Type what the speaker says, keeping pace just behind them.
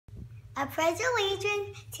I pledge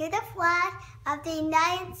allegiance to the flag of the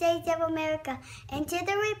United States of America and to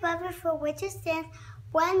the republic for which it stands,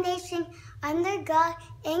 one nation, under God,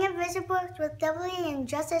 indivisible, with liberty and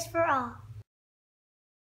justice for all.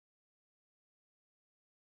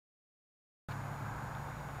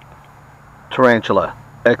 Tarantula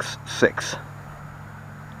X6.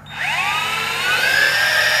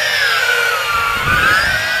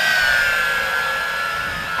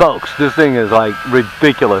 Folks, this thing is like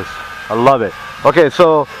ridiculous. I love it. Okay,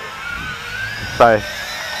 so sorry,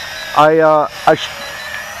 I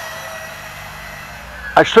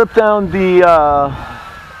stripped down the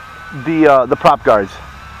prop guards.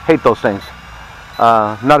 Hate those things.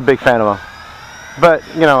 Not a big fan of them, but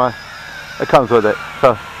you know, it comes with it.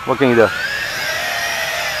 So what can you do?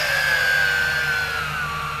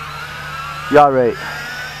 Yaw rate.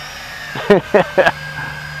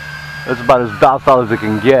 That's about as docile as it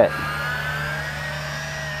can get.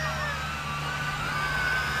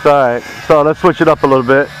 Alright, so let's switch it up a little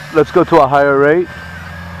bit. Let's go to a higher rate.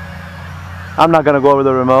 I'm not going to go over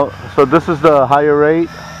the remote. So this is the higher rate.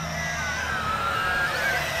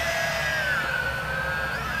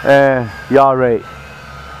 And yaw rate.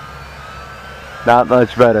 Not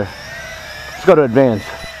much better. Let's go to advanced.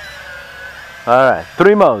 Alright,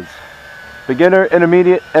 3 modes. Beginner,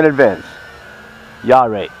 intermediate, and advanced. Yaw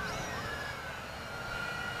rate.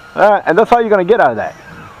 Alright, and that's all you're going to get out of that.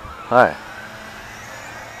 Alright.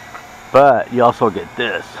 But you also get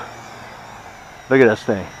this. Look at this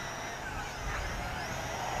thing.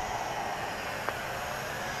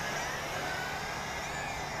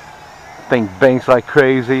 Thing banks like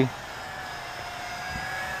crazy.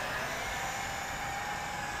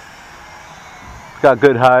 It's got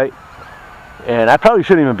good height. And I probably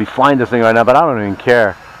shouldn't even be flying this thing right now, but I don't even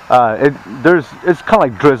care. It's kind of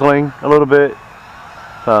like drizzling a little bit.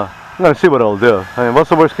 So I'm going to see what it'll do. I mean, what's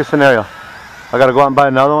the worst case scenario? I got to go out and buy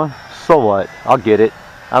another one? So what? I'll get it.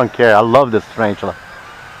 I don't care. I love this tarantula.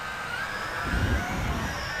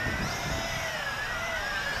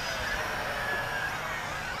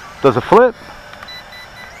 Does it flip?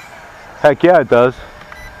 Heck yeah, it does.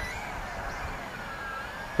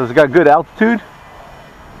 Does it got good altitude?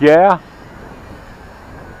 Yeah.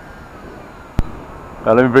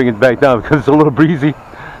 Let me bring it back down because it's a little breezy.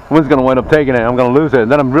 The wind's going to wind up taking it. I'm going to lose it,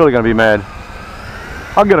 and then I'm really going to be mad.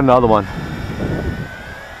 I'll get another one.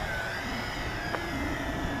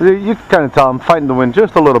 You can kind of tell I'm fighting the wind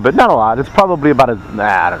just a little bit. Not a lot. It's probably about I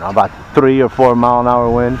don't know, about 3 or 4 mile an hour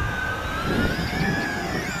wind.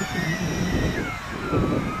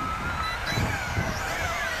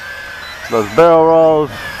 Those barrel rolls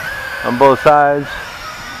on both sides.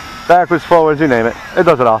 Backwards, forwards, you name it. It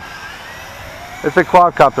does it all. It's a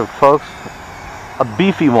quadcopter, folks. A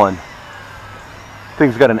beefy one.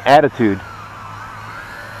 Thing's got an attitude.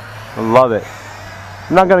 I love it.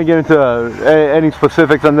 I'm not going to get into any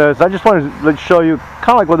specifics on this. I just wanted to show you kind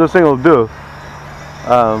of like what this thing will do.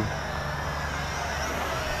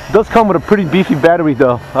 It does come with a pretty beefy battery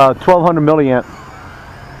though, 1200 milliamp.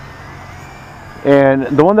 And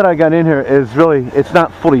the one that I got in here is really, it's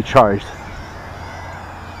not fully charged.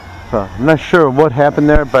 So I'm not sure what happened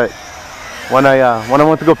there, but when I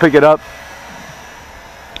went to go pick it up,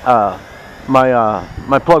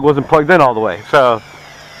 my plug wasn't plugged in all the way. So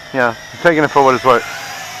yeah, I'm taking it for what it's worth.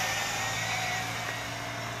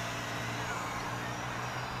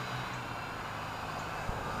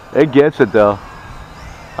 It gets it though.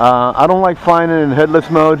 I don't like flying it in headless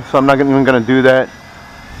mode, so I'm not even going to do that.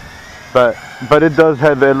 But it does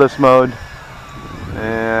have headless mode,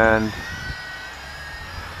 and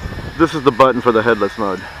this is the button for the headless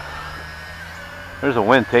mode. There's a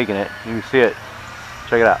wind taking it. You can see it.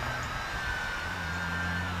 Check it out.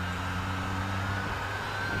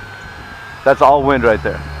 That's all wind right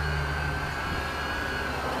there.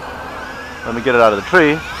 Let me get it out of the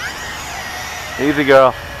tree. Easy,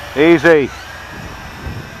 girl. Easy.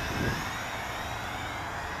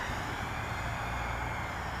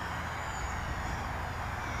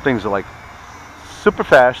 Things are like super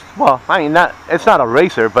fast. Well, I mean, it's not a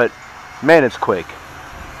racer, but man, it's quick.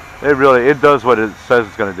 It does what it says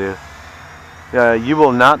it's going to do. You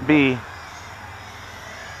will not be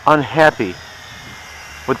unhappy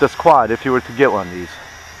with this quad if you were to get one of these.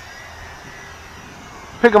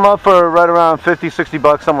 Pick them up for right around 50, 60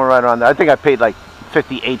 bucks, somewhere right around there. I think I paid like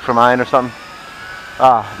 58 for mine or something.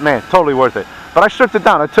 Man, totally worth it. But I stripped it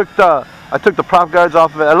down. I took the prop guards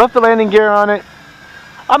off of it. I left the landing gear on it.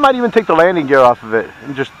 I might even take the landing gear off of it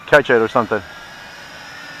and just catch it or something.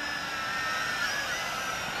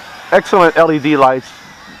 Excellent LED lights.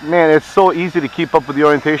 Man, it's so easy to keep up with the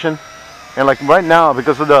orientation. And like right now,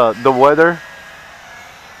 because of the weather,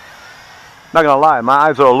 Not gonna lie, my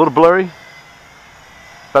eyes are a little blurry,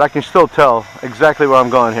 but I can still tell exactly where I'm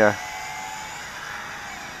going here.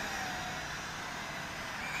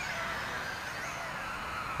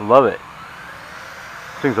 Love it.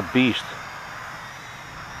 This thing's a beast.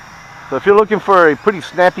 So if you're looking for a pretty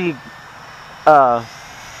snappy,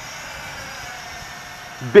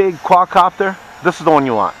 big quadcopter, this is the one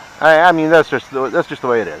you want. I mean, that's just the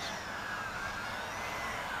way it is.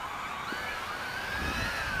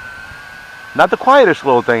 Not the quietest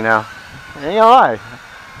little thing now. Ain't gonna lie.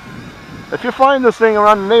 If you're flying this thing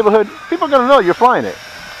around the neighborhood, people are gonna know you're flying it.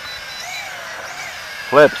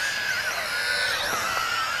 Flips.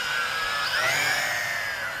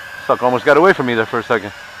 Sucker almost got away from me there for a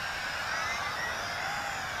second.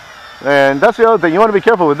 And that's the other thing. You want to be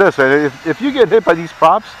careful with this. If you get hit by these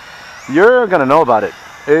props, you're gonna know about it.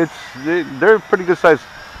 They're pretty good size,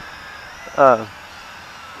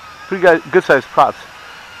 good size props.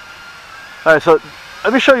 All right, so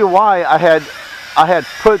let me show you why I had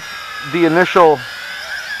put the initial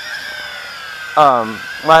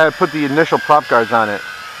prop guards on it,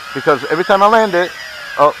 because every time I land it,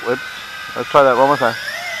 oh, whoops, let's try that one more time.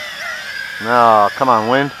 No, come on,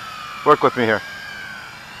 wind, work with me here.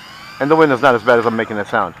 And the wind is not as bad as I'm making it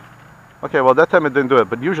sound. Okay, well that time it didn't do it,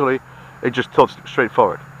 but usually it just tilts straight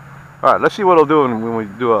forward. All right, let's see what it'll do when we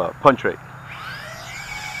do a punch rate.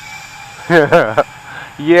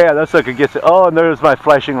 Yeah, that sucker gets it. Oh, and there's my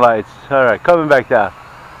flashing lights. All right, coming back down.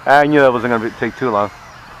 I knew that wasn't going to take too long.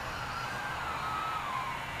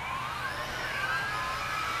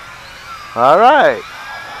 All right.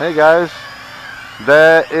 Hey, guys.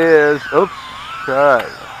 That is... Oops. All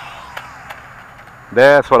right.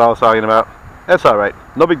 That's what I was talking about. That's all right.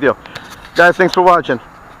 No big deal. Guys, thanks for watching.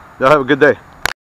 Y'all have a good day.